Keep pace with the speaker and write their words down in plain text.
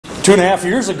2.5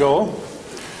 years ago,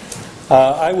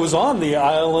 I was on the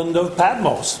island of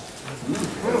Patmos.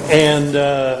 And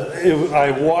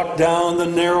I walked down the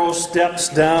narrow steps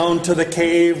down to the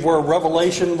cave where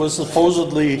Revelation was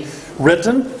supposedly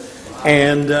written.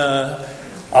 And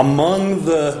among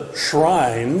the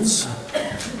shrines,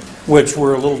 which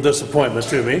were a little disappointment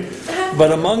to me,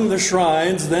 but among the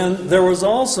shrines, then there was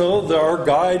also, our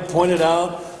guide pointed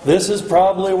out, this is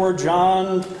probably where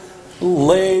John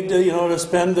laid, to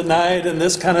spend the night and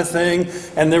this kind of thing.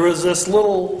 And there was this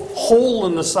little hole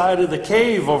in the side of the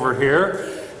cave over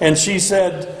here. And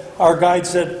our guide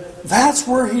said, that's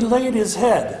where he laid his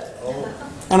head.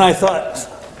 And I thought,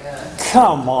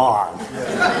 come on.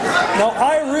 Now,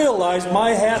 I realize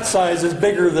my hat size is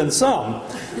bigger than some,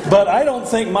 but I don't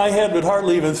think my head would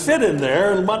hardly even fit in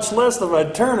there, much less if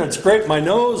I'd turn and scrape my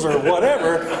nose or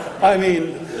whatever. I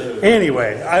mean,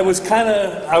 anyway, I was kind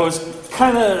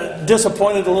of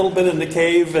disappointed a little bit in the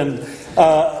cave, and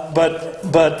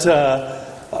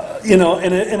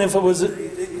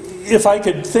if I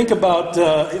could think about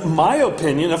my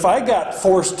opinion, if I got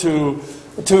forced to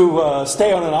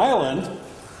stay on an island,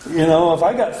 if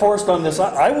I got forced on this,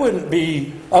 I wouldn't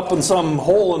be up in some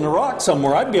hole in the rock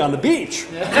somewhere. I'd be on the beach.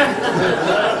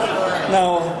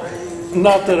 Now,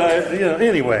 not that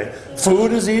anyway,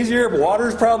 food is easier,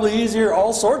 water's probably easier,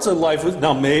 all sorts of life.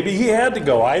 Now, maybe he had to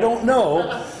go. I don't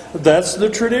know. That's the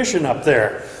tradition up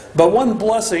there. But one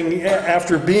blessing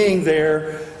after being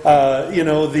there,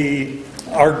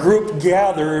 our group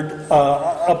gathered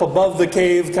up above the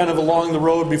cave, kind of along the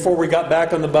road before we got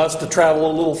back on the bus to travel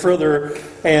a little further,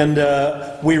 and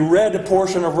we read a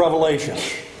portion of Revelation.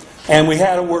 And we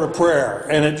had a word of prayer,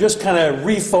 and it just kind of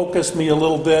refocused me a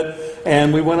little bit,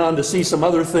 and we went on to see some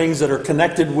other things that are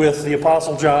connected with the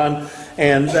Apostle John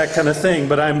and that kind of thing.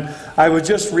 But I was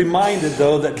just reminded,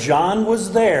 though, that John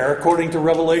was there, according to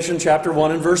Revelation chapter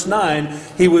 1 and verse 9.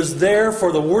 He was there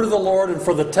for the word of the Lord and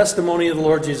for the testimony of the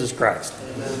Lord Jesus Christ.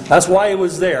 Amen. That's why he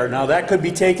was there. Now, that could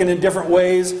be taken in different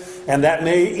ways, and that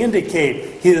may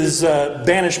indicate his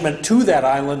banishment to that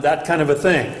island, that kind of a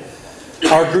thing.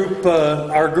 Our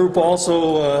group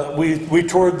also, we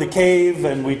toured the cave,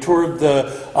 and we toured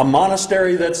a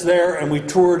monastery that's there, and we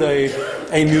toured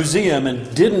a museum,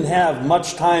 and didn't have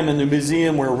much time in the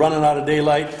museum. We're running out of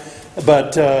daylight,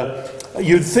 but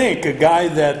you'd think a guy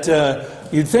that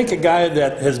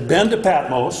has been to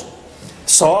Patmos,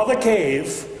 saw the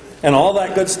cave, and all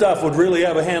that good stuff would really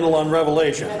have a handle on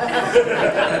Revelation.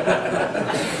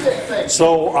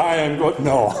 So I am going,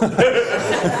 no.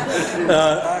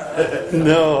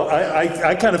 No,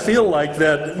 I kind of feel like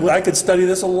that I could study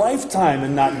this a lifetime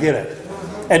and not get it.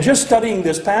 And just studying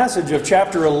this passage of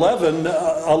chapter 11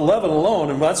 alone,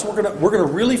 and that's we're going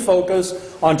to really focus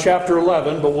on chapter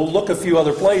 11, but we'll look a few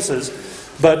other places.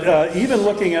 But even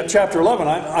looking at chapter 11,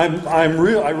 I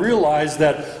realize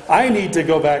that I need to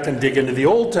go back and dig into the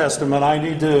Old Testament. I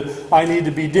need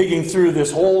to be digging through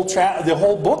this the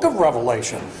whole book of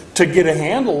Revelation to get a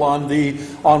handle on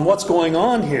what's going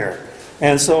on here.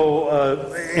 And so,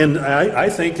 I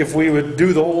think if we would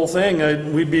do the whole thing,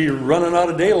 we'd be running out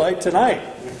of daylight tonight.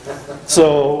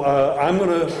 So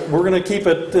we're gonna keep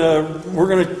it. We're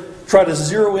gonna try to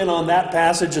zero in on that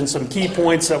passage and some key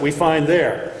points that we find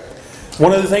there.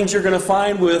 One of the things you're going to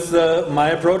find with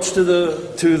my approach to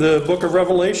the book of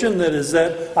Revelation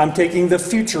that I'm taking the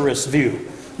futurist view.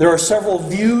 There are several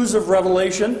views of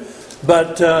Revelation,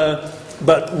 but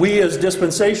we as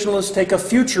dispensationalists take a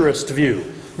futurist view,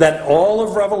 that all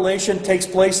of Revelation takes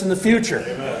place in the future.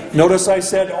 Amen. Notice I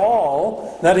said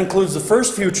all. That includes the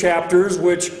first few chapters,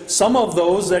 which some of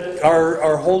those that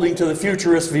are holding to the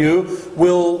futurist view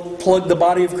will plug the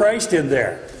body of Christ in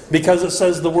there, because it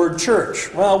says the word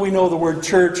church. Well, we know the word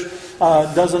church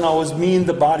doesn't always mean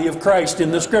the body of Christ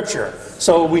in the Scripture.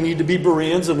 So we need to be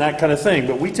Bereans and that kind of thing.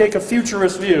 But we take a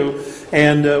futurist view,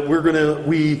 and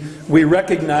we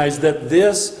recognize that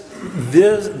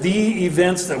the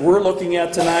events that we're looking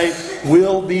at tonight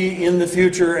will be in the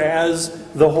future, as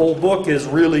the whole book is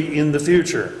really in the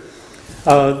future.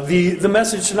 The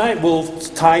message tonight will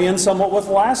tie in somewhat with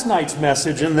last night's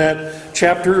message, in that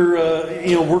chapter.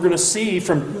 We're going to see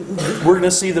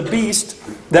the beast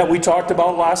that we talked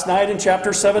about last night in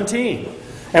chapter 17,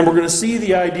 and we're going to see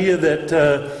the idea that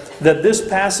this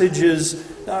passage is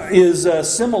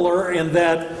similar in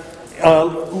that.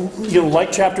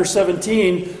 Like chapter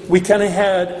 17, we kind of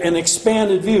had an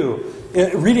expanded view.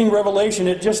 Reading Revelation,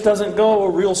 it just doesn't go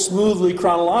real smoothly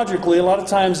chronologically. A lot of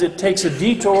times it takes a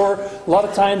detour. A lot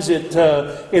of times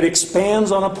it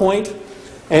expands on a point.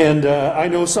 And I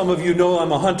know some of you know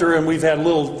I'm a hunter, and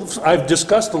I've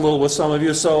discussed a little with some of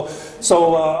you. So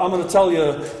I'm going to tell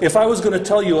you, if I was going to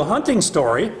tell you a hunting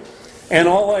story, and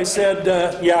all I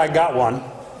said, yeah, I got one.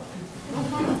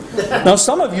 Now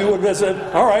some of you would have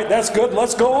said, all right, that's good,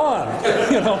 let's go on.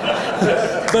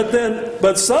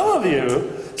 But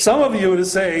some of you would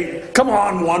say, come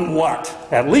on, one what?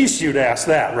 At least you'd ask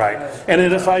that, right? And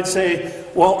then if I'd say,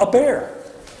 well, a bear.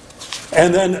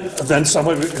 And then some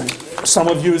of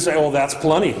you would say, oh, that's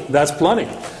plenty.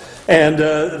 And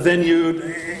then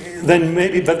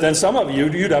some of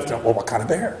you'd have to, well, what kind of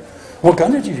bear? What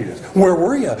gun did you use? Where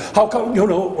were you? How come,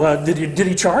 did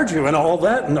he charge you? And all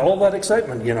that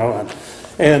excitement,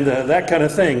 and that kind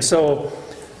of thing. So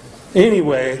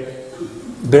anyway,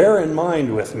 bear in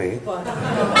mind with me.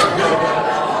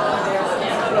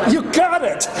 You got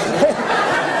it!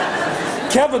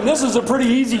 Kevin, this is a pretty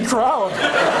easy crowd.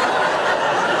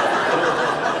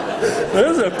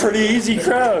 This is a pretty easy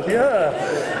crowd,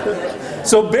 yeah.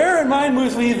 So bear in mind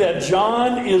with me that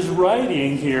John is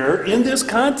writing here in this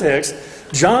context.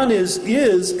 John is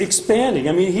expanding.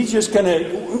 I mean,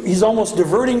 he's almost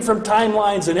diverting from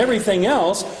timelines and everything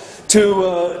else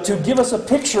to give us a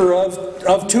picture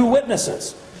of two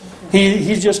witnesses.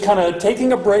 He's just kind of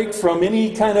taking a break from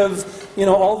any kind of,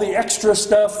 all the extra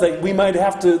stuff that we might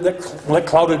have to, that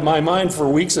clouded my mind for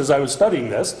weeks as I was studying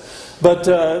this. But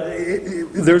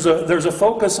there's a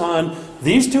focus on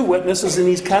these two witnesses, and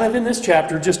he's kind of in this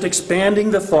chapter just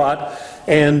expanding the thought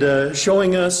and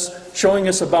showing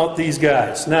us about these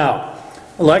guys. Now,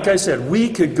 like I said, we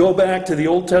could go back to the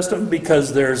Old Testament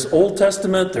because there's Old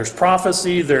Testament, there's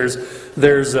prophecy,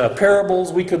 there's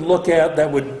parables we could look at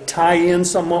that would tie in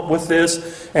somewhat with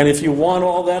this. And if you want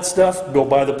all that stuff, go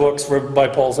buy the books by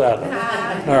Paul Sadler.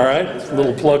 All right, a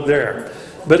little plug there.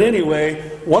 But anyway,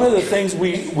 one of the things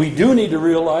we do need to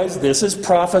realize, this is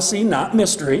prophecy, not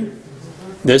mystery.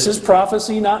 This is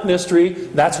prophecy, not mystery.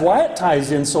 That's why it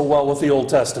ties in so well with the Old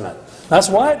Testament. That's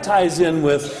why it ties in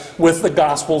with the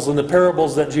Gospels and the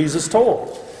parables that Jesus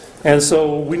told. And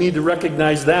so we need to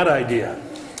recognize that idea.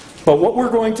 But what we're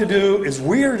going to do is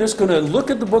we are just going to look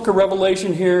at the book of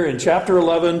Revelation here in chapter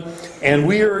 11, and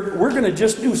we're going to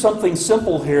just do something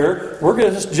simple here. We're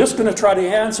just going to try to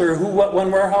answer who, what,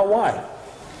 when, where, how, why.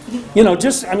 You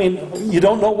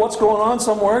don't know what's going on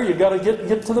somewhere. You've got to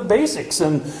get to the basics.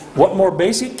 And what more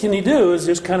basic can you do is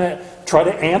just kind of try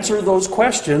to answer those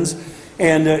questions.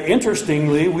 And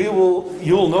interestingly,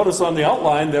 you'll notice on the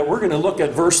outline that we're going to look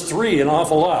at verse 3 an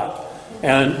awful lot.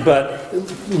 But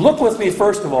look with me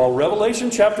first of all,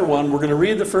 Revelation chapter 1. We're going to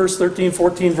read the first 13,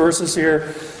 14 verses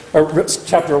here. Or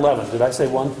chapter 11, did I say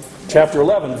 1? Chapter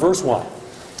 11, verse 1.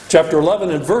 Chapter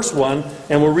 11 and verse 1,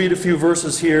 and we'll read a few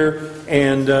verses here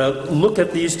and look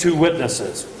at these two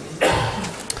witnesses.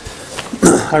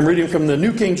 I'm reading from the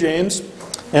New King James,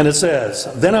 and it says,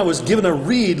 "Then I was given a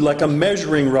reed like a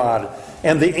measuring rod,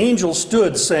 and the angel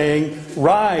stood, saying,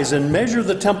 'Rise and measure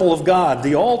the temple of God,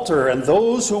 the altar, and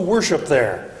those who worship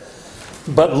there.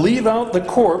 But leave out the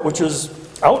court which is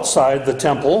outside the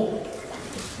temple,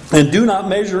 and do not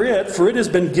measure it, for it has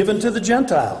been given to the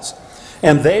Gentiles.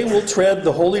 And they will tread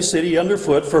the holy city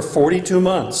underfoot for 42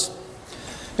 months.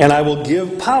 And I will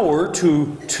give power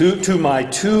to my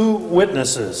two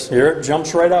witnesses.'" Here it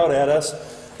jumps right out at us.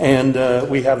 And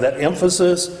we have that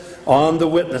emphasis on the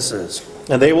witnesses.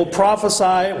 "And they will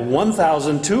prophesy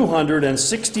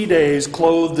 1,260 days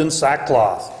clothed in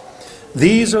sackcloth.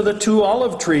 These are the two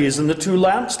olive trees and the two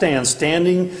lampstands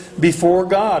standing before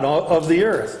God of the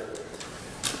earth.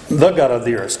 The God of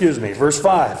the earth, Verse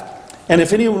 5. "And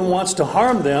if anyone wants to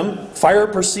harm them, fire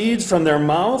proceeds from their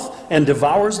mouth and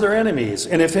devours their enemies.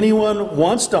 And if anyone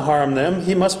wants to harm them,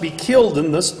 he must be killed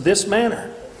in this manner.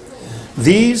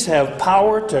 These have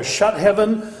power to shut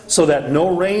heaven so that no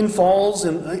rain falls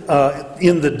in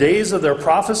the days of their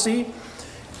prophecy.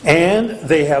 And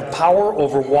they have power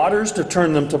over waters to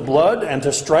turn them to blood and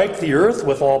to strike the earth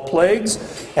with all plagues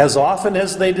as often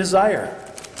as they desire.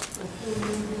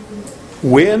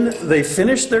 When they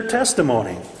finish their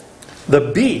testimony, the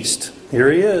beast,"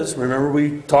 here he is, remember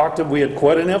we had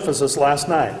quite an emphasis last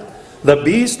night. "The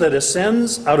beast that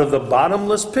ascends out of the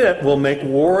bottomless pit will make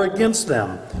war against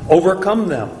them, overcome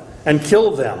them, and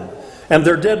kill them. And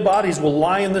their dead bodies will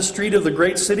lie in the street of the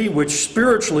great city, which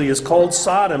spiritually is called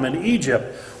Sodom and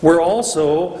Egypt, where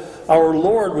also our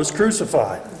Lord was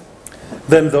crucified.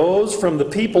 Then those from the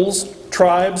peoples,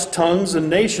 tribes, tongues, and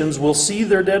nations will see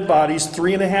their dead bodies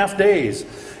 3.5 days,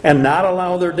 and not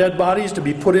allow their dead bodies to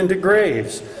be put into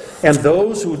graves. And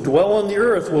those who dwell on the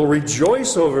earth will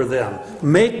rejoice over them,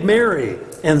 make merry,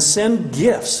 and send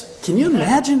gifts." Can you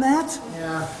imagine that?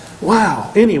 Yeah.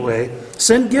 Wow. Anyway,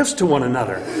 send gifts to one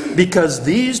another, because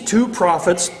these two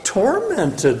prophets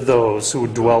tormented those who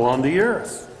dwell on the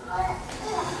earth.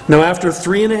 Now after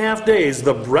 3.5 days,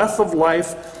 the breath of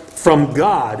life from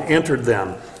God entered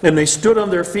them, and they stood on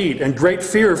their feet, and great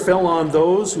fear fell on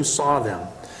those who saw them.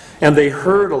 And they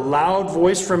heard a loud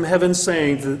voice from heaven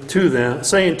saying to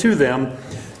them,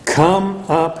 "Come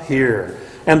up here."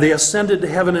 And they ascended to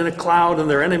heaven in a cloud, and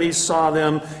their enemies saw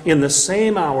them. In the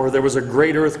same hour there was a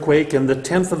great earthquake, and the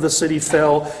 10th of the city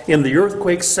fell. In the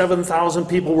earthquake 7,000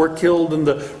 people were killed, and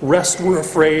the rest were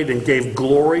afraid and gave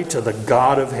glory to the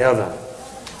God of heaven.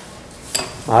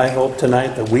 I hope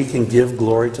tonight that we can give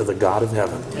glory to the God of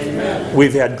heaven. Amen.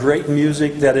 We've had great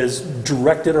music that has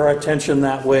directed our attention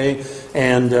that way,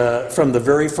 and from the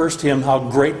very first hymn, How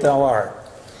Great Thou Art.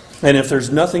 And if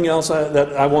there's nothing else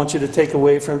that I want you to take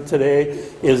away from today,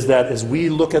 is that as we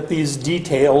look at these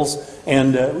details,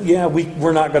 and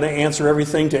we're not going to answer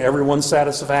everything to everyone's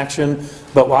satisfaction,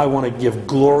 but I want to give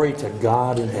glory to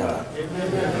God in heaven.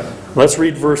 Amen. Let's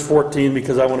read verse 14,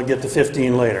 because I want to get to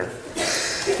 15 later.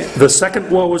 The second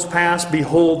woe was past.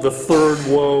 Behold, the third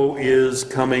woe is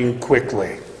coming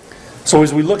quickly. So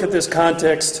as we look at this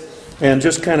context and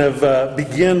just kind of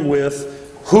begin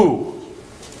with who?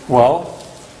 Well,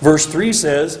 verse 3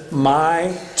 says,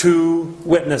 my two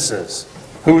witnesses.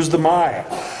 Who's the my?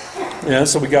 Yeah,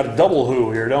 so we got a double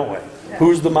who here, don't we?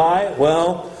 Who's the my?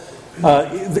 Well,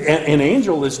 an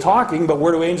angel is talking, but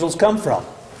where do angels come from?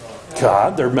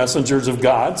 God. They're messengers of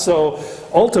God. So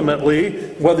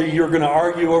ultimately, whether you're going to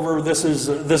argue over this is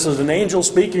an angel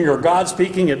speaking or God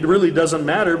speaking, it really doesn't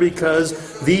matter,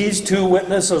 because these two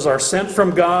witnesses are sent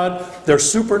from God. They're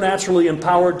supernaturally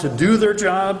empowered to do their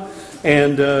job.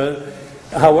 And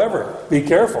however, be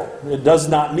careful. It does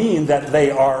not mean that they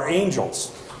are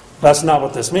angels. That's not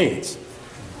what this means.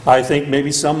 I think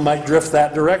maybe some might drift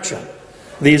that direction.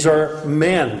 These are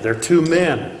men. They're two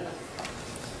men.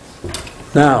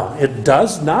 Now, it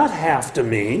does not have to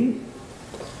mean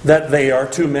that they are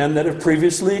two men that have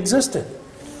previously existed.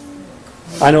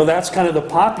 I know that's kind of the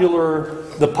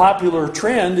popular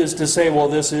trend, is to say, well,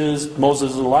 this is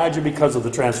Moses and Elijah because of the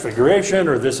transfiguration,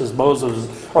 or this is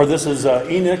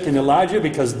Enoch and Elijah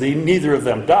because neither of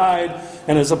them died,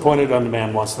 and is appointed unto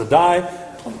man wants to die.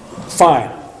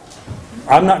 Fine.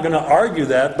 I'm not going to argue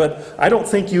that, but I don't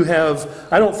think we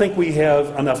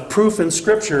have enough proof in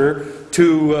Scripture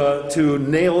to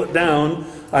nail it down.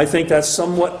 I think that's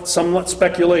somewhat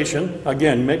speculation.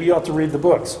 Again, maybe you ought to read the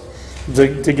books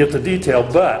to get the detail.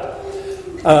 But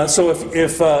so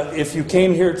if you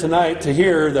came here tonight to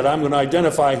hear that I'm going to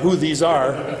identify who these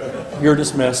are, you're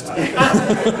dismissed.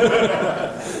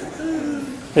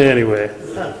 Anyway.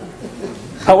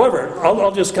 However,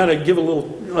 I'll just kind of give a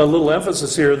little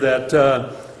emphasis here that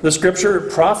the Scripture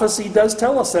prophecy does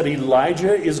tell us that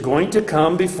Elijah is going to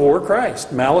come before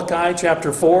Christ. Malachi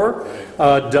chapter 4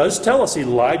 does tell us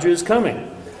Elijah is coming.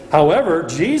 However,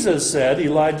 Jesus said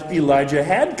Elijah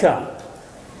had come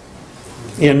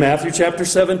in Matthew chapter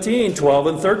 17, 12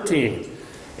 and 13.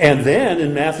 And then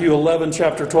in Matthew 11,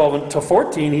 chapter 12 to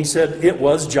 14, he said it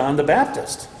was John the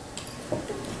Baptist.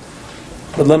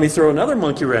 But let me throw another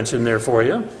monkey wrench in there for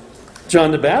you.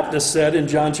 John the Baptist said in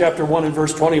John chapter 1 and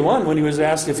verse 21, when he was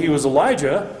asked if he was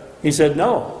Elijah, he said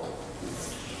no.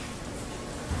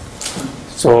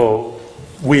 So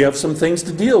we have some things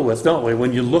to deal with, don't we?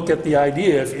 When you look at the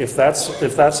idea, if that's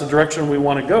the direction we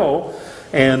want to go,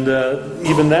 and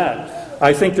even that.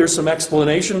 I think there's some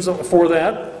explanations for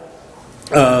that.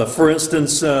 For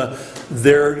instance,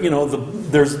 there's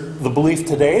the belief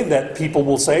today that people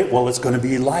will say, well, it's going to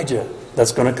be Elijah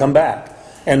that's going to come back.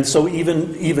 And so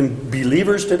even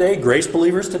believers today, grace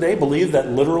believers today, believe that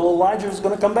literal Elijah is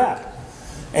going to come back.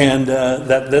 And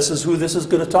that this is who this is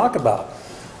going to talk about.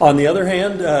 On the other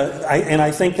hand, I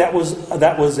think that was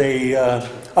a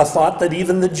thought that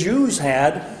even the Jews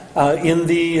had in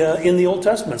the Old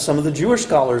Testament. Some of the Jewish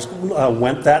scholars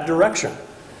went that direction.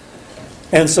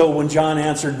 And so when John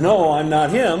answered, no, I'm not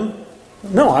him.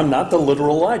 No, I'm not the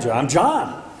literal Elijah. I'm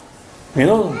John.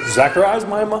 Zachariah's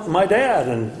my dad,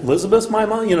 and Elizabeth's my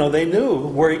mom. They knew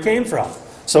where he came from.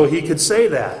 So he could say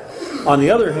that. On the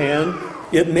other hand,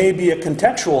 it may be a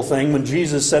contextual thing. When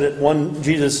Jesus said it,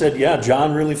 Jesus said, yeah,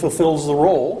 John really fulfills the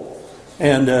role.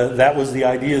 And that was the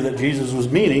idea that Jesus was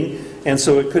meaning. And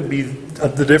so it could be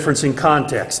the difference in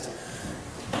context.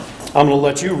 I'm going to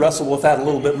let you wrestle with that a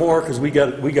little bit more, because we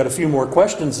got a few more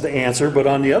questions to answer. But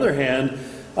on the other hand,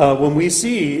 when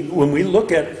we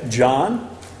look at John,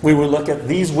 we will look at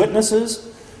these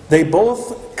witnesses. They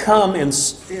both come in,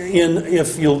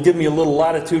 if you'll give me a little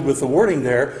latitude with the wording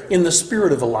there, in the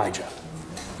spirit of Elijah.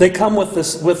 They come with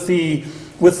this, with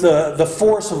the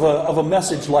force of a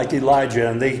message like Elijah,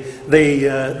 and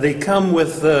they come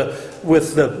with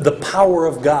the power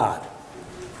of God,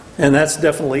 and that's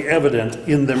definitely evident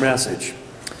in their message.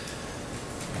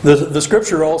 The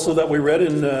scripture also that we read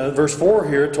in verse 4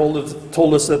 here told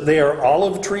us that they are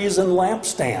olive trees and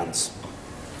lampstands.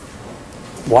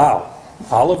 Wow.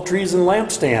 Olive trees and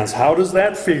lampstands. How does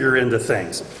that figure into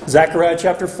things? Zechariah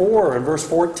chapter 4 and verse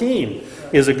 14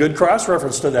 is a good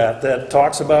cross-reference to that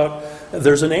talks about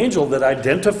there's an angel that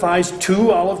identifies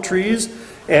two olive trees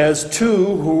as two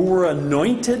who were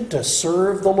anointed to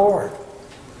serve the Lord.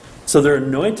 So they're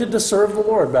anointed to serve the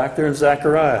Lord back there in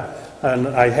Zechariah. And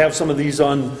I have some of these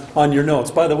on your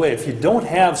notes. By the way, if you don't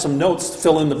have some notes to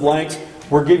fill in the blanks,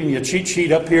 we're giving you a cheat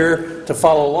sheet up here to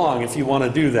follow along if you want to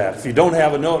do that. If you don't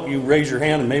have a note, you raise your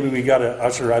hand and maybe we got an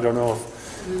usher. I don't know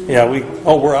if... Yeah,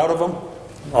 we're out of them?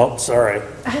 Oh, sorry.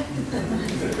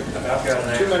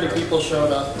 Too many people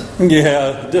showed up.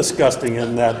 Yeah, disgusting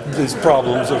in that, these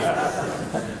problems of...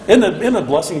 Isn't a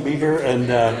blessing to be here? And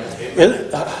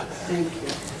Thank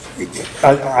you.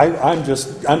 I'm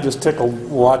just tickled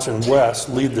watching Wes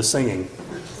lead the singing.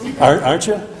 Aren't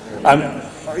you?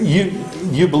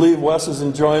 You believe Wes is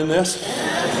enjoying this?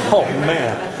 Oh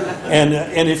man!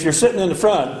 And if you're sitting in the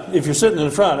front,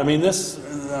 I mean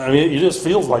it just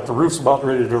feels like the roof's about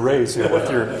ready to raise here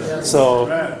with your. So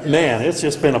man, it's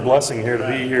just been a blessing here to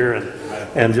be here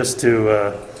and just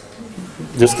to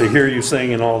hear you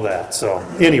sing and all that. So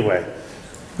anyway,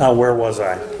 now where was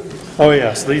I? Oh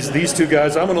yes, these two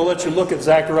guys. I'm going to let you look at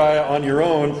Zechariah on your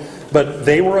own, but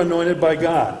they were anointed by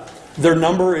God. Their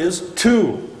number is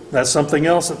 2. That's something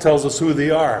else that tells us who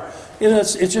they are. And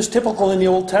it's just typical in the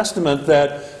Old Testament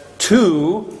that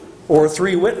 2 or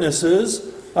 3 witnesses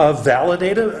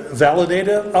validate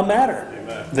a matter.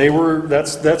 Amen.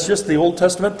 That's just the Old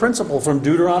Testament principle from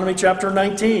Deuteronomy chapter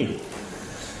 19.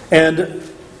 And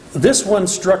this one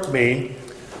struck me.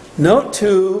 Note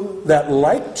too that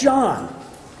like John,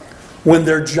 when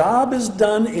their job is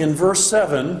done in verse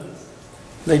 7,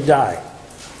 they die.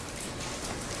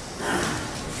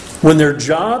 When their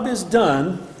job is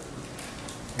done,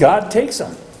 God takes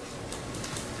them.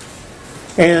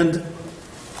 And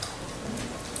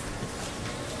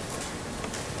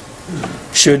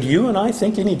should you and I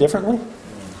think any differently?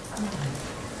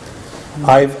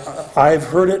 I've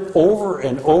heard it over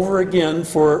and over again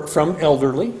from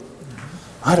elderly.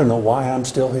 I don't know why I'm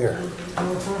still here.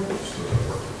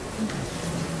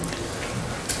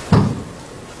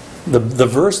 The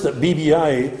verse that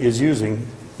BBI is using,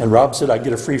 and Rob said I'd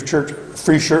get a free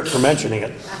shirt for mentioning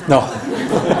it. No.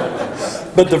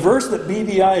 But the verse that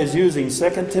BBI is using,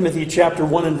 2 Timothy chapter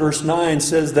 1 and verse 9,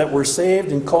 says that we're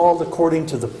saved and called according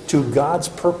to God's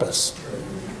purpose.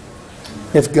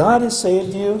 If God has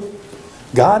saved you,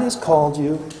 God has called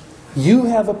you, you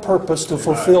have a purpose to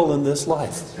fulfill in this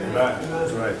life.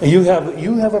 That's right. You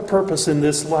have a purpose in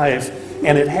this life,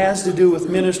 and it has to do with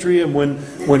ministry. And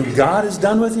when God is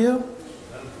done with you,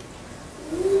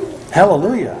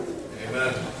 hallelujah.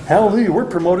 Amen. Hallelujah. We're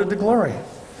promoted to glory.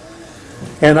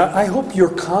 And I hope you're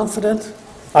confident.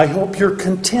 I hope you're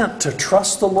content to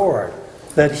trust the Lord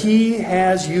that He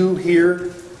has you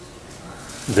here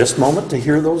this moment to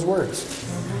hear those words.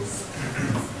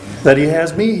 That He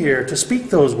has me here to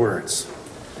speak those words.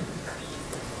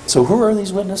 So who are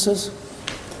these witnesses?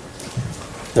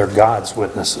 They're God's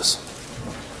witnesses.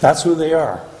 That's who they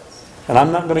are. And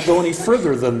I'm not going to go any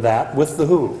further than that with the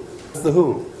who. The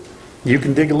who. You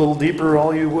can dig a little deeper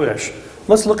all you wish.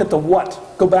 Let's look at the what.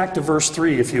 Go back to verse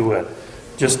 3 if you would.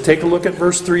 Just take a look at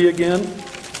verse 3 again.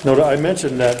 Note I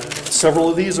mentioned that several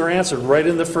of these are answered right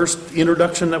in the first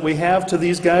introduction that we have to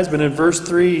these guys. But in verse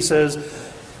 3 he says,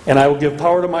 "And I will give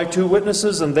power to my 2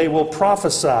 witnesses, and they will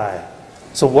prophesy."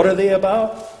 So what are they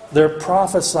about? They're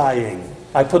prophesying.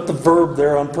 I put the verb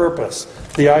there on purpose.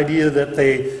 The idea that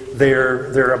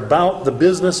they're about the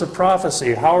business of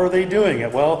prophecy. How are they doing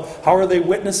it? Well, how are they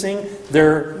witnessing?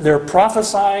 They're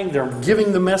prophesying. They're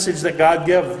giving the message that God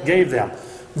gave them.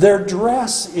 Their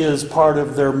dress is part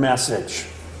of their message.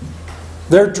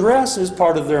 Their dress is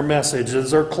part of their message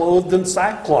as they're clothed in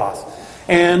sackcloth.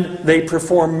 And they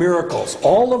perform miracles.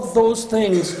 All of those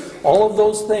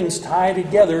things tie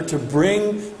together to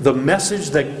bring the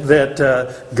message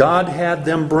that God had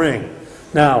them bring.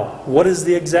 Now, what is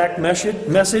the exact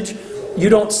message? You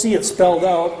don't see it spelled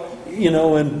out,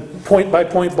 in point by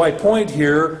point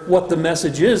here, what the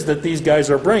message is that these guys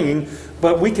are bringing.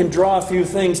 But we can draw a few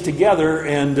things together,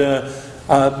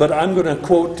 but I'm going to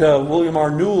quote William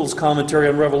R. Newell's commentary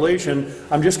on Revelation.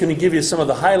 I'm just going to give you some of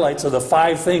the highlights of the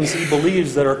 5 things he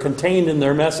believes that are contained in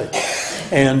their message.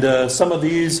 And some of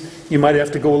these you might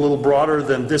have to go a little broader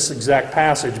than this exact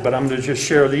passage, but I'm going to just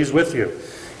share these with you.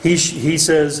 He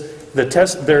says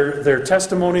their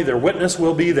testimony, their witness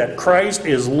will be that Christ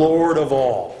is Lord of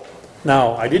all.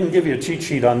 Now, I didn't give you a cheat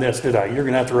sheet on this, did I? You're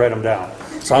going to have to write them down.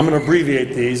 So I'm going to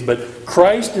abbreviate these, but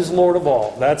Christ is Lord of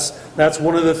all. That's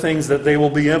one of the things that they will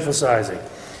be emphasizing.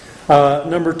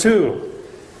 Number 2,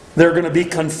 they're going to be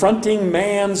confronting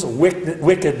man's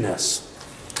wickedness.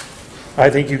 I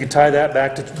think you could tie that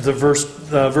back to the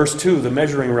verse 2, the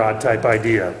measuring rod type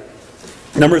idea.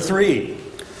 Number 3,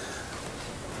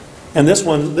 and this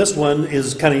one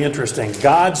is kind of interesting.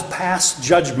 God's past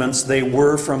judgments, they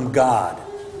were from God.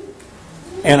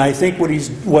 And I think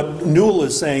what Newell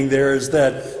is saying there is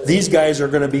that these guys are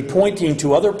going to be pointing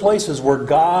to other places where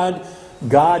God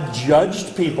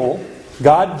judged people,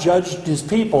 God judged His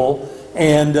people,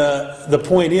 and the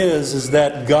point is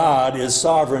that God is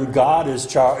sovereign, God is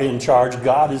in charge,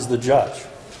 God is the judge.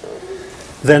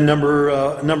 Then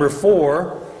number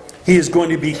 4, He is going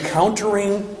to be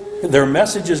countering, their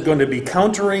message is going to be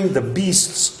countering the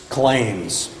beast's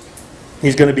claims.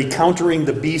 He's going to be countering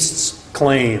the beast's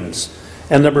claims.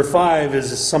 And number 5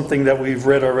 is something that we've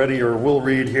read already or will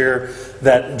read here,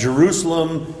 that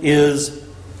Jerusalem is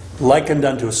likened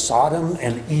unto Sodom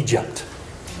and Egypt.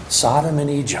 Sodom and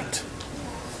Egypt.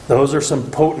 Those are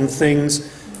some potent things.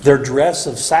 Their dress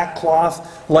of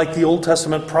sackcloth, like the Old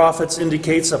Testament prophets,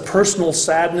 indicates a personal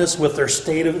sadness with the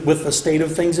state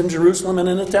of things in Jerusalem and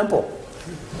in the temple.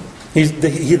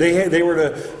 They were to,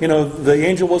 the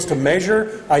angel was to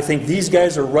measure. I think these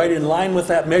guys are right in line with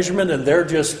that measurement, and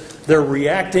they're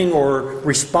reacting or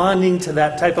responding to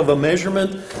that type of a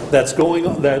measurement that's going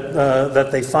on, that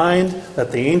they find,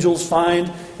 that the angels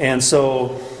find. And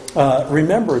so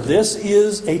remember, this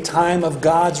is a time of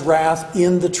God's wrath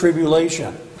in the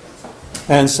tribulation.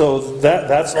 And so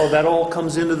that all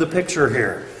comes into the picture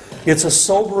here. It's a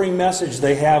sobering message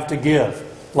they have to give.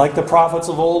 Like the prophets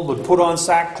of old would put on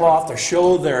sackcloth to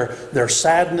show their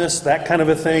sadness, that kind of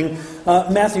a thing.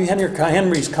 Matthew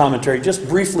Henry's commentary just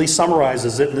briefly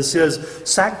summarizes it, and it says,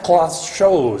 sackcloth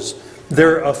shows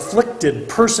their afflicted,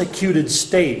 persecuted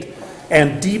state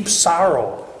and deep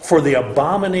sorrow for the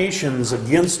abominations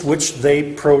against which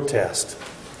they protest.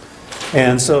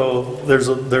 And so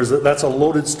that's a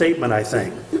loaded statement, I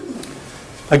think.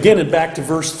 Again, and back to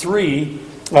verse 3,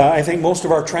 I think most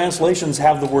of our translations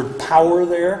have the word power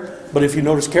there, but if you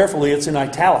notice carefully, it's in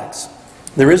italics.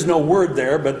 There is no word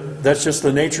there, but that's just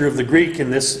the nature of the Greek in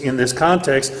this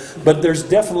context. But there's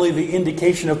definitely the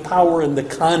indication of power in the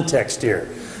context here.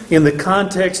 In the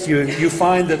context, you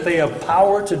find that they have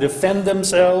power to defend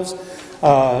themselves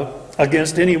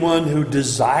against anyone who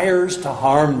desires to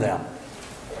harm them.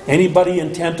 Anybody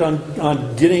intent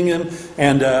on getting them.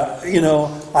 And,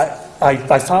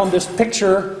 I found this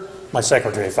picture. My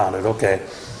secretary found it, okay.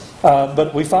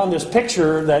 But we found this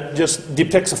picture that just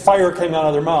depicts a fire coming out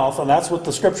of their mouth, and that's what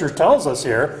the Scripture tells us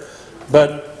here.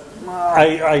 But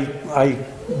I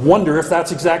wonder if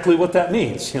that's exactly what that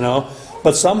means,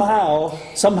 But somehow,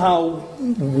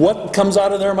 what comes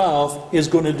out of their mouth is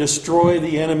going to destroy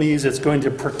the enemies. It's going to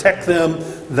protect them.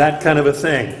 That kind of a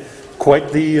thing.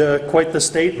 Quite the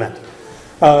statement.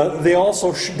 They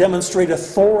also demonstrate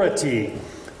authority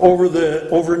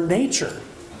over nature.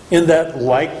 In that,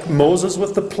 like Moses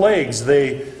with the plagues, is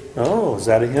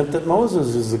that a hint that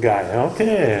Moses is the guy?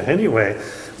 Okay, anyway.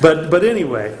 But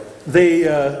anyway,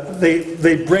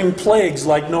 they bring plagues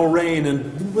like no rain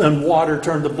and water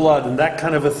turned to blood and that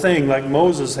kind of a thing like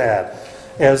Moses had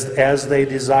as they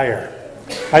desire.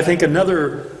 I think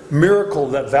another miracle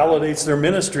that validates their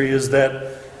ministry is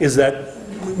that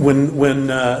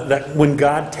when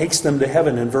God takes them to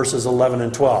heaven in verses 11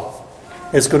 and 12.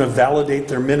 It's going to validate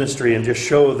their ministry and just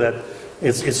show that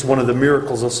it's one of the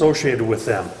miracles associated with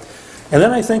them. And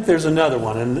then I think there's another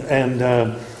one, and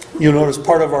you notice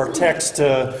part of our text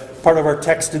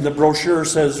in the brochure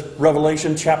says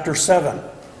Revelation chapter 7.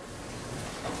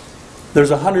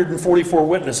 There's 144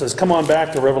 witnesses. Come on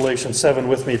back to Revelation 7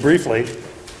 with me briefly.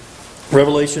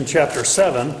 Revelation chapter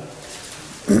 7,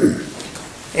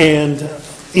 and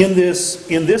in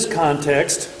this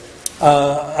context.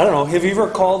 I don't know, have you ever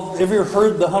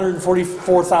heard the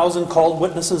 144,000 called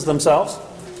witnesses themselves?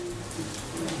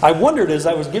 I wondered as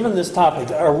I was given this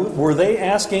topic, were they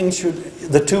asking,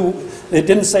 it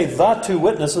didn't say the two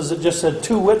witnesses, it just said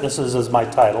two witnesses as my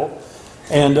title.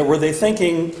 And were they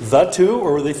thinking the two,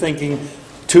 or were they thinking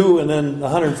two and then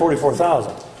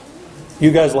 144,000? You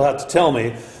guys will have to tell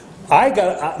me.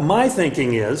 My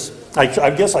thinking is, I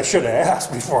guess I should have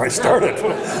asked before I started.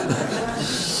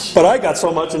 But I got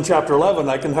so much in chapter 11,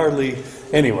 I can hardly...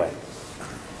 Anyway.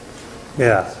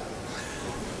 Yeah.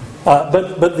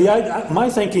 But my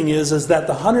thinking is that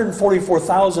the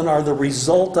 144,000 are the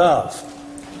result of.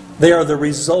 They are the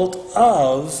result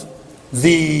of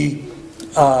the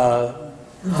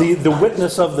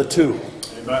witness of the two.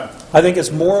 Amen. I think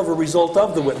it's more of a result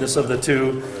of the witness of the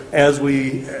two as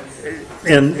we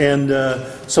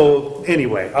so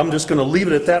anyway, I'm just going to leave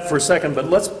it at that for a second. But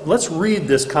let's read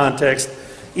this context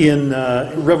in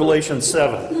Revelation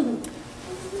 7,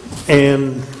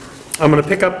 and I'm going to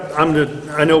pick up.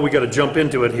 I know we got to jump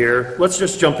into it here. Let's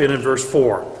just jump in verse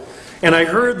 4. And I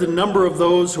heard the number of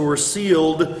those who were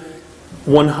sealed.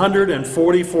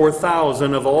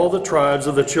 144,000 of all the tribes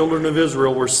of the children of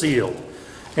Israel were sealed.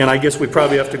 And I guess we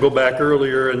probably have to go back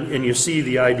earlier, and you see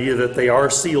the idea that they are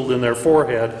sealed in their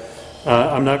forehead.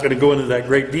 I'm not going to go into that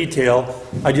great detail.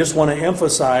 I just want to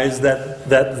emphasize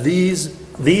that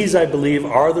these I believe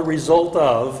are the result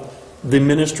of the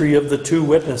ministry of the two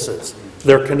witnesses.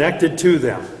 They're connected to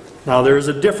them. Now there is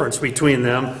a difference between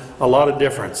them, a lot of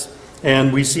difference.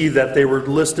 And we see that they were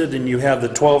listed, and you have the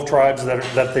 12 tribes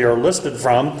that they are listed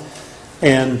from.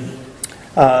 And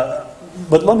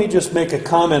but let me just make a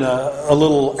comment, a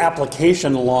little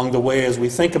application along the way as we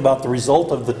think about the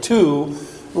result of the two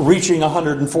reaching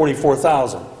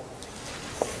 144,000.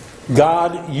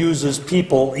 God uses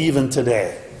people even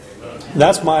today.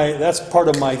 That's part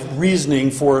of my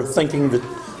reasoning for thinking that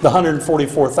the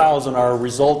 144,000 are a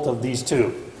result of these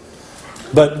two.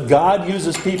 But God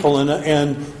uses people,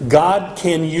 and God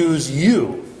can use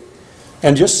you.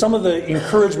 And just some of the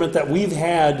encouragement that we've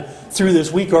had through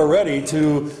this week already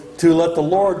to let the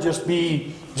Lord just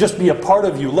be a part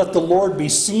of you. Let the Lord be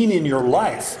seen in your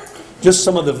life. Just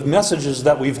some of the messages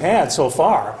that we've had so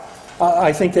far.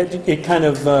 I think that it kind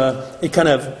of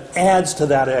adds to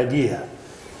that idea.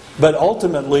 But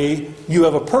ultimately, you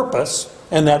have a purpose,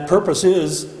 and that purpose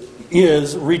is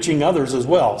reaching others as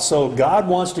well. So God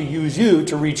wants to use you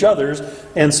to reach others,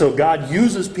 and so God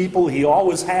uses people. He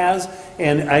always has,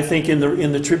 and I think in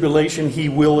the tribulation He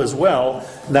will as well.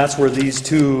 That's where these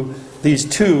two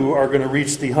are going to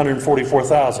reach the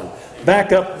 144,000.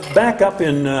 Back up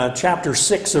in chapter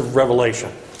 6 of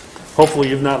Revelation. Hopefully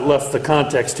you've not left the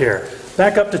context here.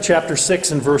 Back up to chapter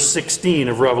 6 and verse 16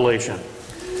 of Revelation.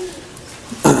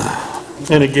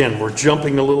 And again, we're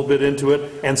jumping a little bit into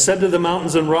it. And said to the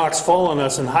mountains and rocks, fall on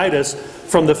us and hide us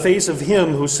from the face of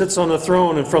Him who sits on the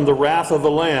throne and from the wrath of the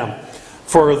Lamb.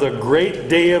 For the great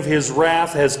day of His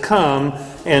wrath has come,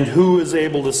 and who is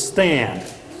able to stand?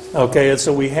 Okay, and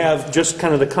so we have just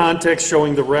kind of the context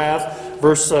showing the wrath.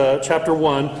 Chapter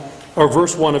 1, or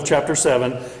verse 1 of chapter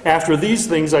 7. After these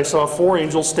things I saw four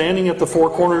angels standing at the four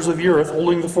corners of the earth,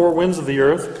 holding the four winds of the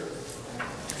earth.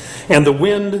 And the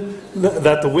wind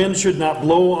should not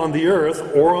blow on the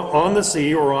earth, or on the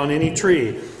sea, or on any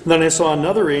tree. Then I saw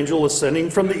another angel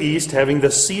ascending from the east, having the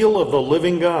seal of the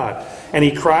living God. And he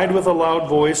cried with a loud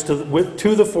voice to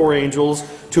the four angels,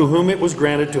 to whom it was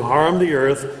granted to harm the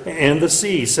earth and the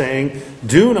sea, saying,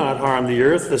 do not harm the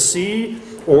earth, the sea,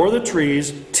 or the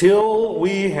trees, till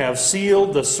we have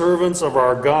sealed the servants of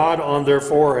our God on their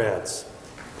foreheads.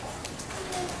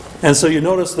 And so you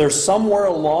notice there's somewhere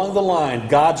along the line,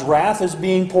 God's wrath is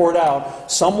being poured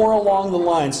out. Somewhere along the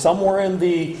line, somewhere in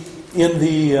the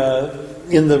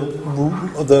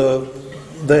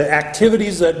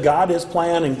activities that God has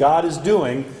planned and God is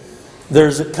doing,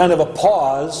 there's a kind of a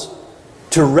pause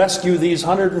to rescue these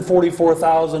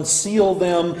 144,000, seal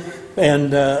them,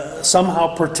 and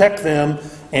somehow protect them.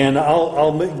 And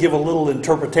I'll give a little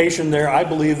interpretation there. I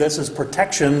believe this is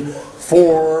protection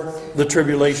for the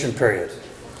tribulation period.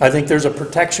 I think there's a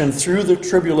protection through the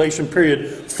tribulation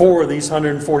period for these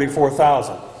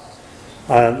 144,000.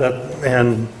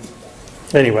 And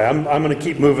anyway, I'm going to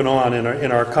keep moving on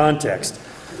in our context.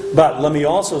 But let me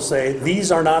also say,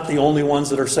 these are not the only ones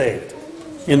that are saved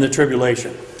in the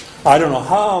tribulation. I don't know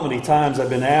how many times I've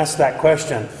been asked that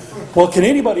question. Well, can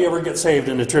anybody ever get saved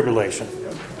in the tribulation?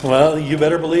 Well, you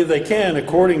better believe they can,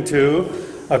 according to,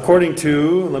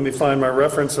 let me find my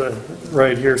reference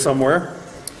right here somewhere.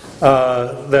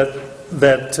 Now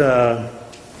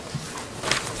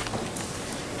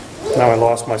I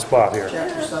lost my spot here.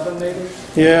 Chapter 7, maybe?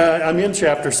 Yeah, I'm in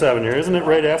chapter 7 here. Isn't it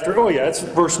right after? Oh yeah, it's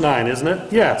verse 9, isn't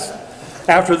it? Yes.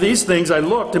 After these things I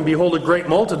looked, and behold, a great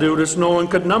multitude, which no one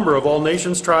could number, of all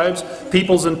nations, tribes,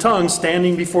 peoples, and tongues,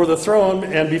 standing before the throne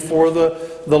and before the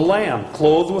Lamb,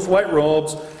 clothed with white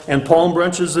robes, and palm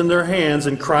branches in their hands,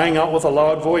 and crying out with a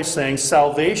loud voice, saying,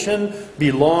 salvation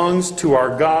belongs to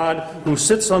our God, who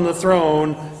sits on the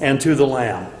throne, and to the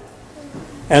Lamb.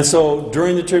 And so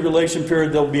during the tribulation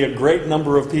period, there'll be a great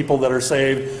number of people that are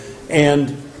saved.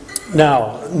 And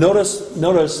Now, notice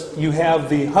you have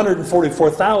the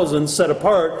 144,000 set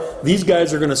apart. These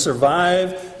guys are going to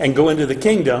survive and go into the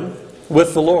kingdom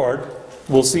with the Lord.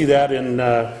 We'll see that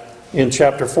in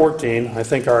chapter 14. I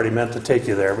think I already meant to take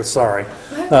you there, but sorry.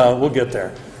 We'll get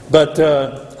there. But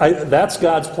that's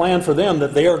God's plan for them,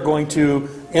 that they are going to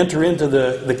enter into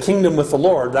the kingdom with the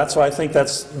Lord. That's why I think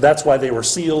that's why they were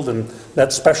sealed and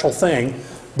that special thing.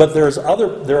 But there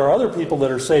are other people that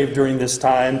are saved during this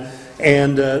time,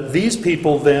 and these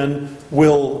people then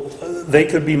they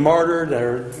could be martyred,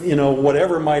 or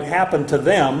whatever might happen to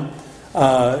them,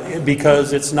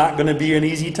 because it's not going to be an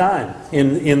easy time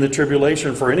in the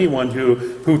tribulation for anyone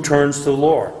who turns to the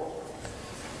Lord.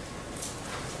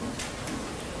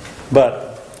 But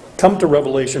come to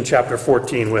Revelation chapter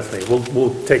 14 with me.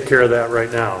 We'll take care of that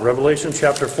right now. Revelation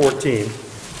chapter 14.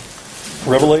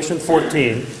 Revelation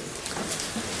 14.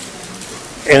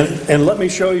 And let me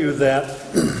show you that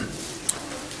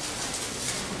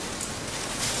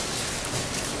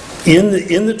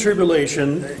in the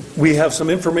tribulation, we have some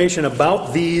information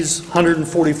about these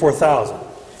 144,000.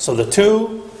 So the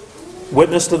two,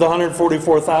 witness to the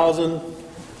 144,000,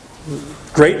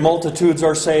 great multitudes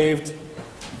are saved.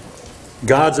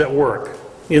 God's at work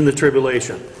in the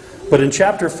tribulation. But in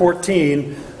chapter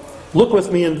 14, look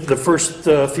with me in the first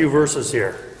few verses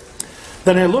here.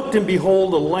 Then I looked, and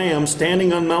behold, a Lamb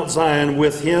standing on Mount Zion,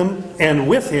 with him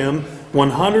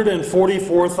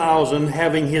 144,000,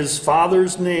 having his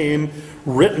Father's name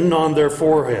written on their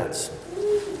foreheads.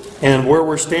 And where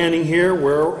we're standing here,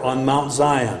 we're on Mount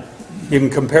Zion. You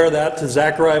can compare that to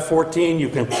Zechariah 14. You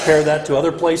can compare that to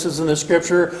other places in the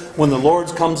Scripture. When the Lord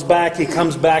comes back, He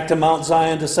comes back to Mount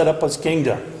Zion to set up His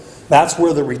kingdom. That's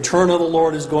where the return of the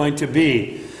Lord is going to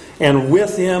be. And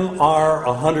with Him are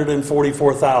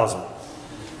 144,000.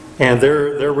 And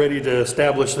they're ready to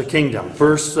establish the kingdom.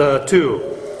 Verse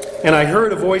 2. And I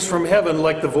heard a voice from heaven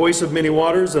like the voice of many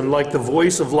waters, and like the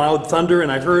voice of loud thunder,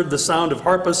 and I heard the sound of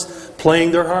harpists playing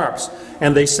their harps.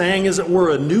 And they sang, as it were,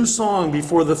 a new song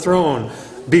before the throne,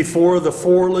 before the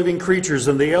four living creatures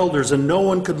and the elders, and no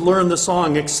one could learn the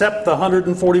song except the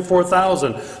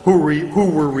 144,000 who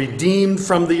were redeemed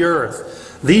from the earth.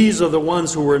 These are the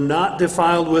ones who were not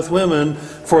defiled with women,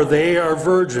 for they are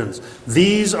virgins.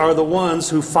 These are the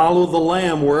ones who follow the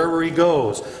Lamb wherever He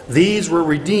goes. These were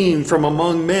redeemed from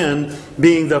among men,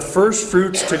 being the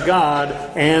firstfruits to God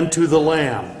and to the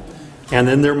Lamb. And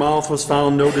in their mouth was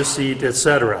found no deceit,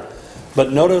 etc.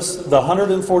 But notice the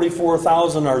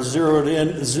 144,000 are zeroed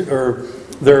in, or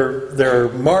they're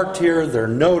marked here, they're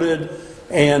noted.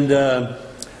 And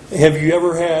have you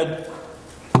ever had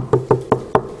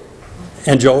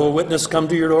Jehovah's Witness come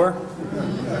to your door?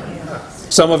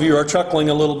 Some of you are chuckling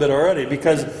a little bit already,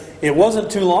 because it wasn't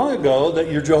too long ago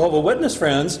that your Jehovah's Witness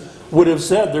friends would have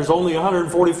said there's only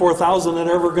 144,000 that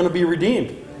are ever going to be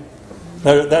redeemed,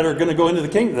 that are going to go into the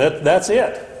kingdom. That's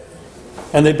it.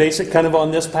 And they base it kind of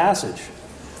on this passage.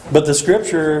 But the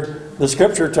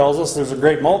Scripture tells us there's a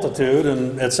great multitude,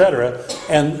 and etc.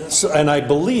 And I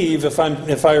believe, if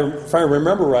I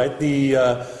remember right,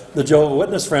 the Jehovah's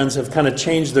Witness friends have kind of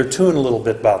changed their tune a little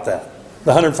bit about that.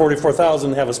 The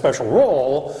 144,000 have a special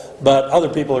role, but other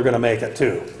people are going to make it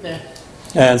too. Yeah.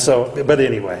 And so, but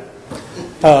anyway.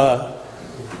 But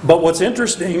what's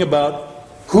interesting about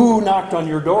who knocked on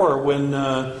your door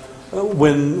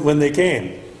when they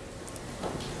came?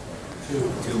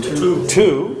 Two.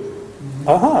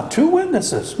 Two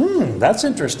witnesses. That's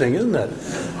interesting, isn't it?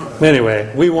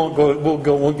 Anyway, we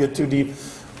won't get too deep.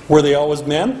 Were they always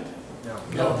men?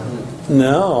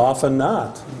 No, often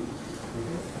not.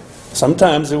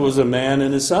 Sometimes it was a man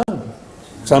and his son.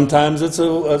 Sometimes it's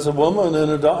a woman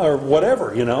and a daughter, or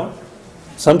whatever,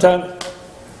 Sometimes.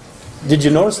 Did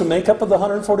you notice the makeup of the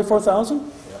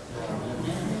 144,000?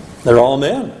 They're all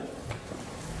men.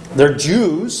 They're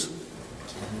Jews.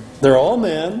 They're all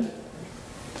men.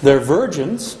 They're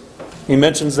virgins. He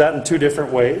mentions that in two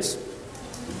different ways.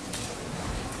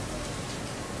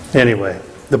 Anyway,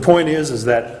 the point is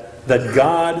that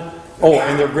God... Oh,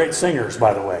 and they're great singers,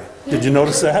 by the way. Did you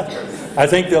notice that? I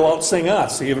think they'll outsing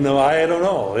us, even though I don't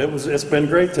know. It's been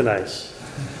great tonight.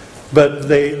 But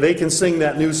they can sing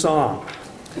that new song.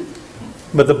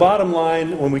 But the bottom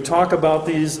line, when we talk about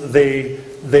these,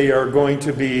 they are going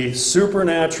to be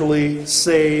supernaturally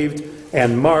saved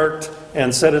and marked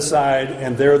and set aside,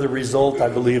 and they're the result, I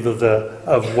believe,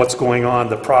 of what's going on,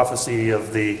 the prophecy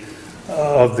of the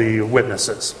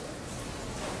witnesses.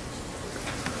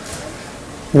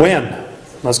 When?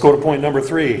 Let's go to point number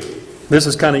 3. This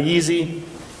is kind of easy,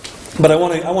 but I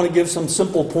want to give some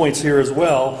simple points here as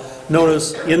well.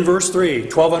 Notice in verse 3,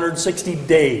 1,260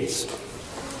 days.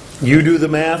 You do the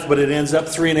math, but it ends up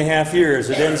 3.5 years.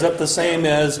 It ends up the same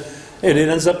as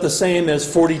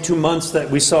 42 months that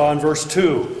we saw in verse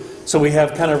 2. So we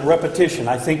have kind of repetition.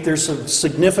 I think there's some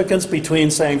significance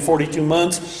between saying 42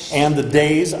 months and the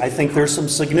days. I think there's some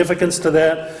significance to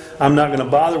that. I'm not going to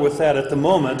bother with that at the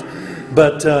moment.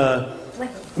 But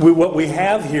what we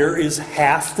have here is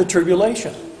half the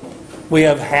tribulation. We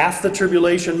have half the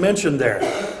tribulation mentioned there.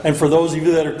 And for those of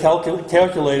you that are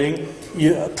calculating,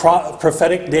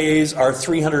 prophetic days are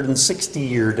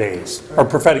 360-year days. Or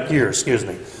prophetic years, excuse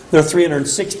me. They're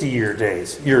 360-year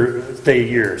days,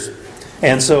 years.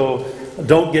 And so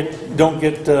don't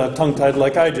get tongue-tied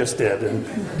like I just did. And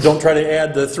don't try to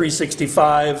add the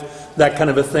 365, that kind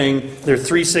of a thing. They're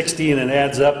 360 and it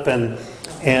adds up. And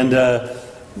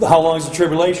how long is the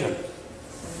tribulation?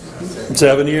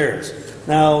 7 years.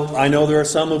 Now, I know there are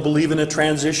some who believe in a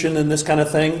transition and this kind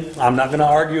of thing. I'm not going to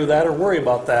argue that or worry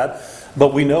about that.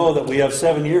 But we know that we have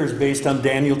 7 years based on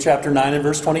Daniel chapter 9 and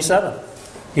verse 27.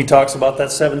 He talks about that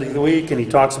 70th week, and he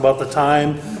talks about the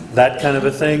time, that kind of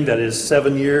a thing, that is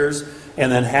 7 years, and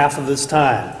then half of this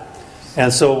time.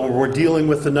 And so when we're dealing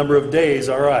with the number of days,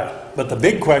 all right. But the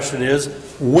big question is,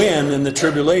 when in the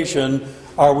tribulation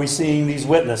are we seeing these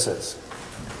witnesses?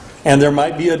 And there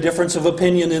might be a difference of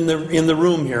opinion in the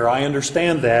room here. I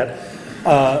understand that.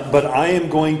 But I am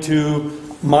going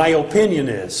to, my opinion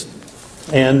is,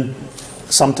 and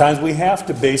sometimes we have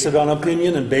to base it on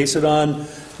opinion and base it on,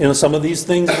 some of these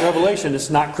things in Revelation. It's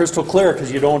not crystal clear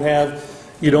because you don't have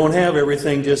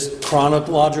everything just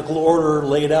chronological order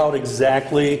laid out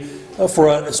exactly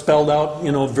spelled out,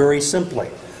 very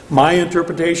simply. My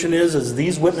interpretation is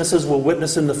these witnesses will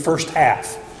witness in the first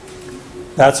half.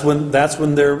 That's when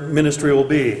their ministry will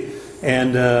be.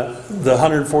 And the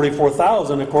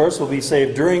 144,000, of course, will be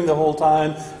saved during the whole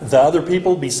time. The other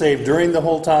people will be saved during the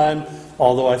whole time,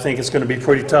 although I think it's going to be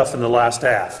pretty tough in the last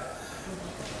half.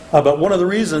 But one of the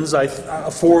reasons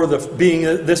for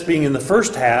this being in the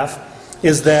first half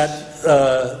is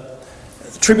that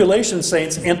tribulation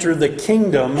saints enter the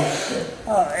kingdom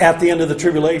at the end of the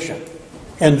tribulation.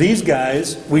 And these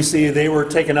guys, we see, they were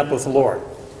taken up with the Lord.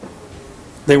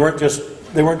 They weren't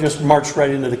just marched right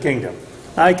into the kingdom.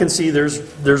 I can see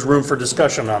there's room for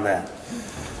discussion on that.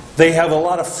 They have a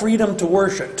lot of freedom to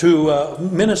worship, to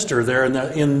minister there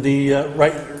in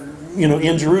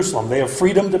Jerusalem. They have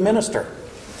freedom to minister.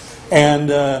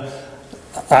 And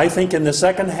I think in the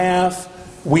second half,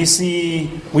 we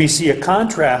see a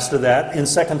contrast to that in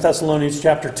 2 Thessalonians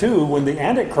chapter 2 when the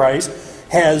Antichrist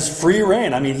has free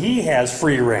reign. I mean, he has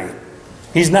free reign.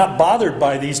 He's not bothered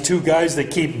by these two guys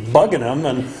that keep bugging him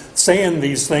and saying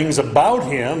these things about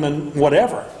him and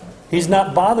whatever. He's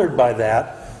not bothered by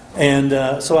that. And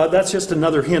so that's just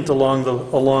another hint along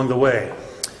the way.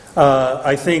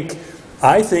 I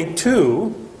think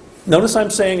too, notice I'm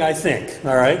saying I think,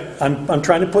 all right? I'm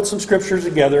trying to put some scriptures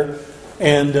together,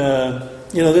 and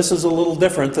this is a little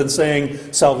different than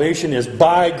saying salvation is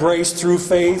by grace through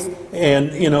faith,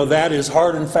 and that is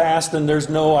hard and fast, and there's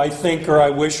no I think or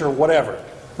I wish or whatever,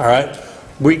 all right?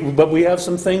 But we have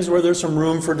some things where there's some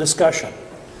room for discussion,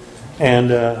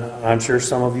 and I'm sure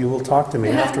some of you will talk to me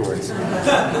afterwards.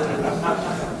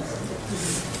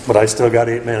 But I still got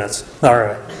 8 minutes. All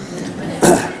right.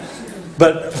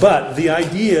 But the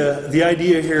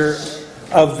idea here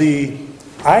of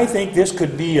I think this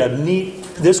could be a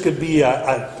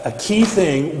key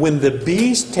thing when the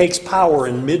beast takes power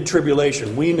in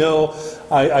mid-tribulation. We know,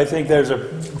 I think there's a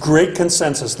great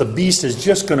consensus. The beast is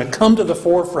just going to come to the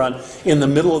forefront in the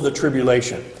middle of the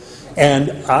tribulation.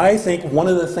 And I think one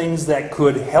of the things that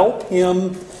could help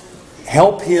him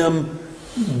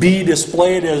be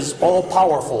displayed as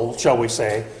all-powerful, shall we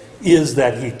say, is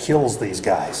that he kills these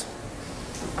guys.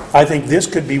 I think this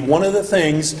could be one of the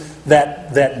things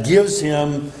that gives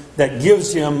him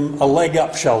a leg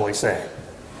up, shall we say.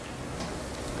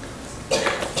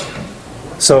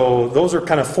 So those are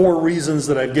kind of 4 reasons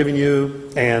that I've given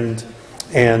you, and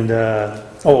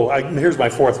here's my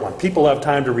 4th one. People have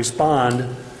time to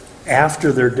respond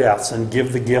after their deaths and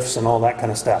give the gifts and all that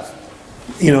kind of stuff.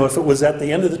 If it was at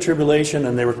the end of the tribulation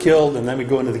and they were killed and then we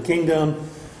go into the kingdom,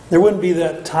 there wouldn't be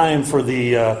that time for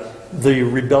the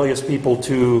rebellious people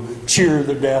to cheer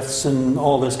their deaths and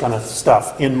all this kind of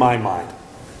stuff, in my mind.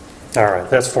 All right,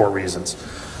 that's 4 reasons.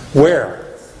 Where?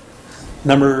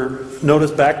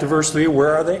 Notice back to verse 3,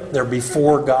 where are they? They're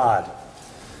before God.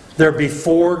 They're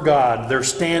before God. They're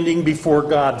standing before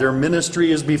God. Their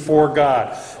ministry is before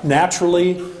God.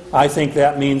 Naturally, I think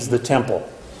that means the temple.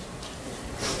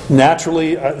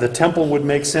 Naturally, the temple would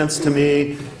make sense to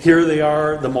me. Here they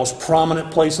are, the most prominent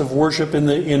place of worship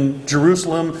in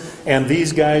Jerusalem, and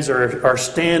these guys are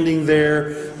standing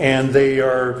there, and they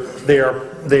are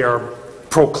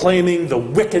proclaiming the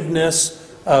wickedness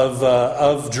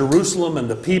of Jerusalem and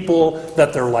the people,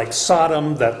 that they're like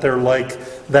Sodom, that they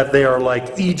are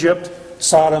like Egypt.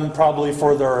 Sodom probably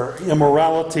for their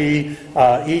immorality,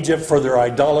 Egypt for their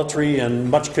idolatry,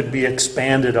 and much could be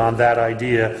expanded on that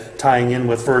idea, tying in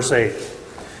with verse 8.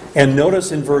 And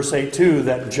notice in verse 8 too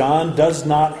that John does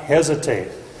not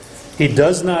hesitate. He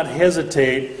does not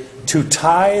hesitate to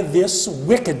tie this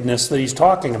wickedness that he's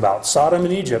talking about, Sodom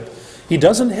and Egypt, he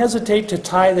doesn't hesitate to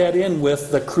tie that in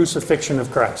with the crucifixion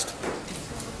of Christ.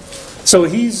 So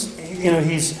he's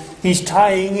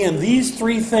tying in these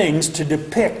three things to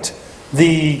depict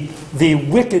the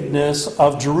wickedness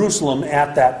of Jerusalem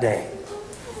at that day.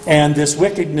 And this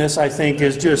wickedness, I think,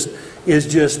 is just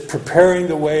preparing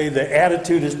the way, the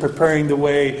attitude is preparing the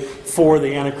way for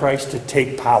the Antichrist to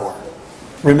take power.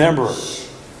 Remember,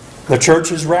 the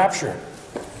church is raptured.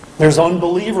 There's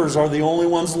unbelievers are the only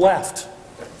ones left.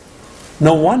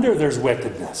 No wonder there's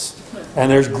wickedness. And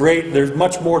there's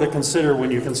much more to consider when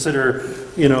you consider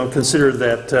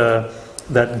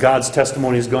that God's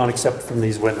testimony is gone except from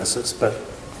these witnesses. But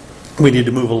we need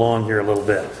to move along here a little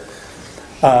bit.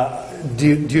 Do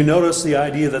you notice the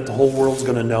idea that the whole world's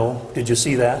going to know? Did you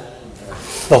see that?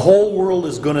 The whole world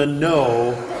is going to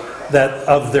know that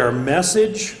of their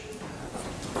message,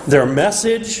 their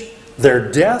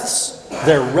deaths,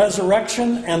 their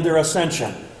resurrection, and their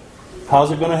ascension.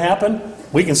 How's it going to happen?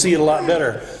 We can see it a lot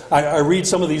better. I read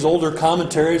some of these older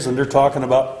commentaries and they're talking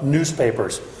about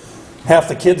newspapers. Half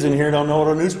the kids in here don't know what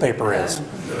a newspaper is,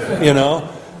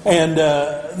 And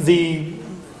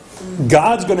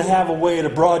God's going to have a way to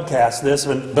broadcast this,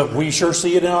 but we sure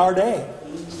see it in our day.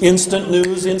 Instant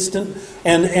news, and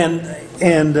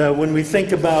when we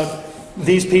think about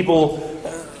these people,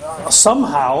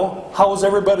 somehow, how is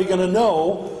everybody going to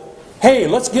know? Hey,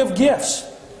 let's give gifts.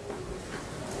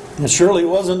 And surely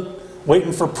wasn't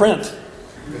waiting for print.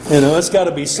 It's got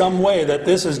to be some way that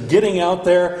this is getting out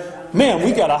there. Man,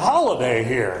 we got a holiday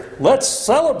here. Let's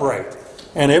celebrate.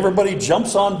 And everybody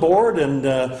jumps on board, and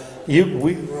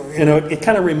it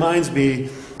kind of reminds me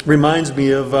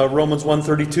of Romans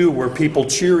 1:32, where people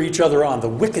cheer each other on. The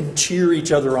wicked cheer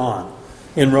each other on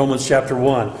in Romans chapter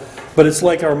 1. But it's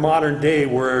like our modern day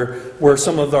where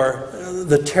some of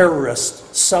the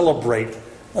terrorists celebrate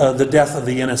the death of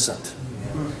the innocent.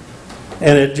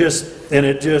 And it just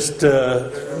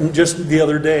the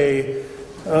other day,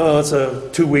 it's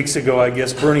 2 weeks ago, I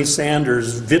guess, Bernie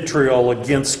Sanders' vitriol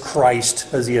against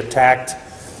Christ as he attacked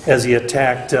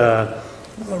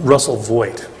Russell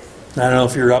Voigt. I don't know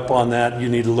if you're up on that. You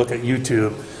need to look at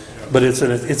YouTube, but it's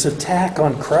an attack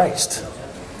on Christ.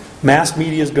 Mass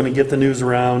media is going to get the news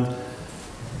around.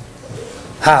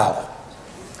 How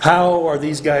are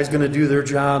these guys going to do their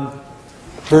job?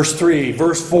 Verse 3,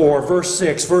 verse 4, verse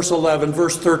 6, verse 11,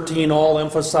 verse 13 all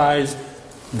emphasize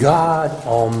God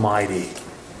Almighty.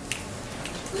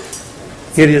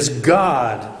 It is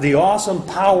God, the awesome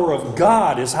power of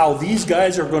God is how these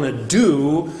guys are going to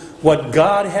do what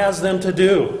God has them to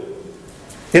do.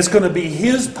 It's going to be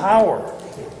His power.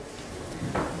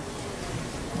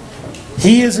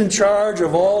 He is in charge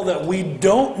of all that we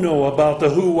don't know about the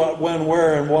who, what, when,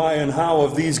 where, and why, and how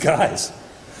of these guys.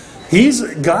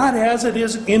 God has it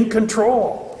is in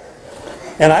control.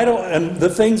 And the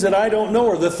things that I don't know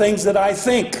are the things that I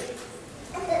think.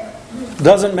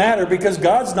 Doesn't matter because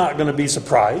God's not going to be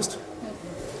surprised.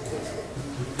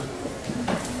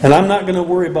 And I'm not going to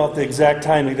worry about the exact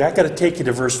timing. I've got to take you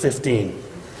to verse 15.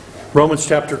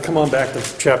 Come on back to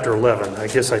chapter 11. I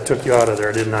guess I took you out of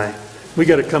there, didn't I? We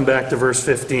got to come back to verse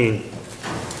 15.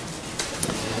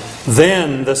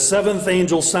 Then the seventh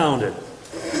angel sounded.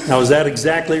 Now, is that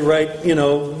exactly right?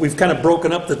 We've kind of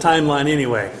broken up the timeline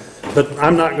anyway, but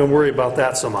I'm not going to worry about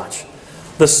that so much.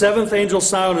 The seventh angel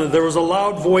sounded. There were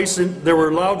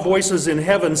loud voices in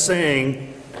heaven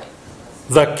saying,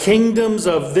 "The kingdoms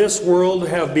of this world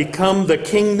have become the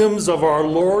kingdoms of our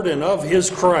Lord and of His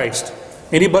Christ."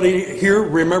 Anybody here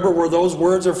remember where those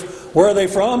words are? Where are they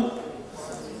from?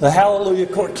 The Hallelujah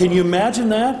Chorus. Can you imagine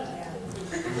that?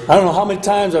 I don't know how many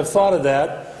times I've thought of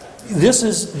that. This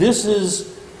is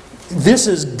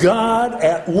God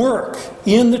at work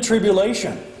in the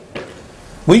tribulation.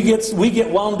 We get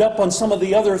wound up on some of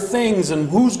the other things and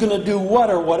who's going to do what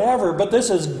or whatever, but this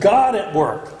is God at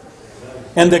work.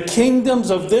 And the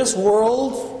kingdoms of this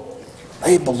world,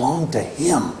 they belong to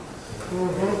Him.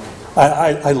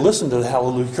 I listened to the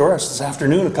Hallelujah Chorus this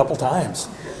afternoon a couple times.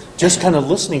 Just kind of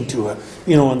listening to it.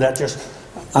 And that just,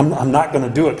 I'm not going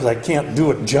to do it because I can't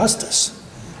do it justice.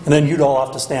 And then you'd all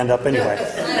have to stand up anyway.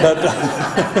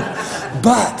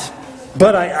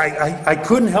 But I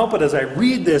couldn't help it as I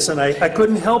read this, and I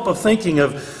couldn't help but thinking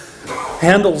of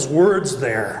Handel's words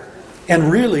there.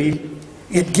 And really,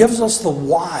 it gives us the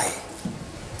why.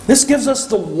 This gives us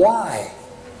the why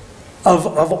of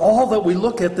all that we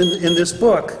look at in this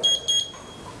book.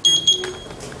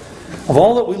 Of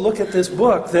all that we look at this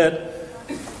book, that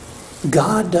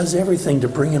God does everything to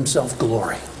bring Himself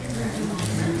glory.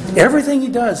 Everything He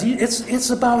does, it's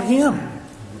about Him.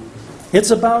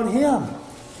 It's about Him.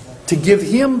 To give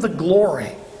Him the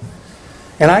glory.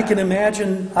 And I can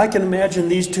imagine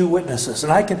these two witnesses.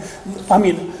 And the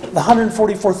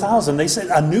 144,000, they said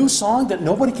a new song that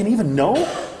nobody can even know?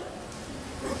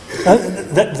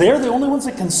 That they're the only ones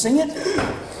that can sing it?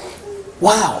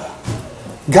 Wow.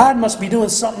 God must be doing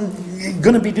something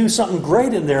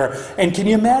great in there. And can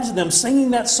you imagine them singing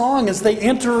that song as they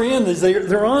enter in, as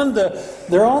they're on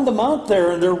the mount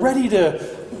there, and they're ready to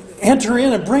enter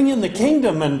in and bring in the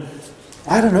kingdom? And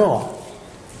I don't know.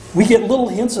 We get little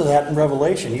hints of that in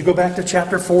Revelation. You go back to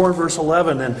chapter 4, verse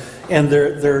 11, and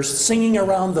they're singing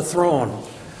around the throne.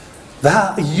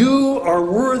 You are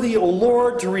worthy, O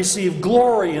Lord, to receive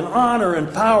glory and honor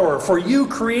and power, for you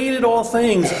created all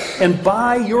things, and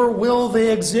by your will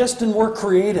they exist and were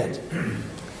created.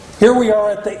 Here we are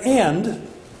at the end,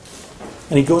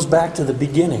 and he goes back to the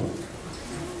beginning.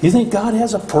 You think God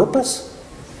has a purpose?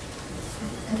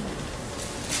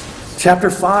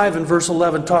 Chapter 5 and verse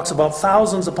 11 talks about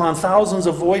thousands upon thousands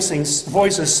of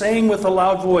voices saying with a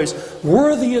loud voice,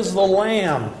 "Worthy is the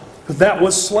Lamb that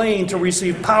was slain to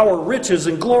receive power, riches,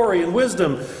 and glory, and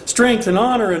wisdom, strength, and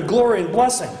honor, and glory, and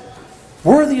blessing."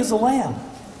 Worthy is the Lamb.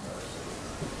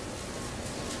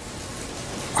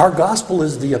 Our gospel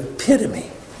is the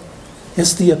epitome.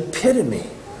 It's the epitome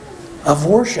of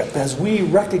worship as we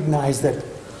recognize that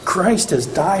Christ has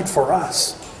died for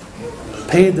us,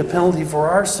 paid the penalty for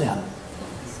our sin.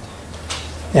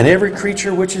 And every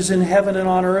creature which is in heaven and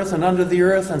on earth and under the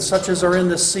earth, and such as are in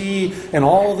the sea, and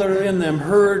all that are in them,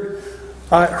 heard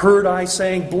I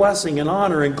saying, "Blessing and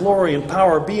honor and glory and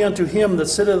power be unto Him that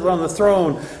sitteth on the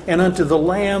throne, and unto the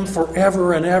Lamb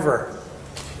forever and ever."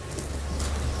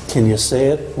 Can you say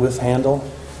it with Handel?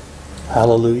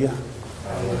 Hallelujah.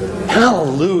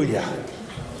 Hallelujah.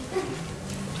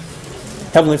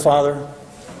 Heavenly Father,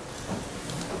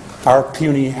 our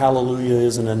puny hallelujah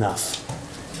isn't enough.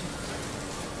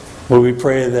 Lord, we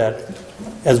pray that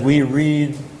as we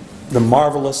read the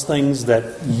marvelous things that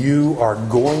you are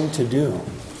going to do,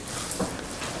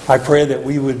 I pray that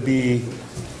we would be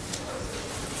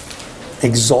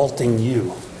exalting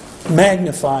you,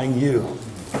 magnifying you.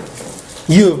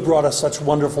 You have brought us such a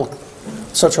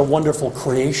wonderful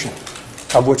creation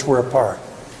of which we're a part.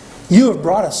 You have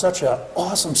brought us such an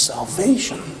awesome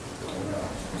salvation.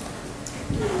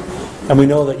 And we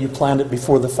know that you planned it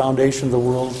before the foundation of the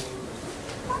world.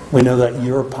 We know that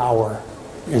your power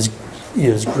is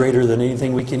greater than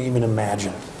anything we can even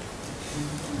imagine.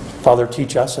 Father,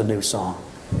 teach us a new song,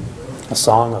 a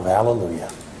song of hallelujah.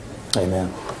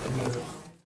 Amen.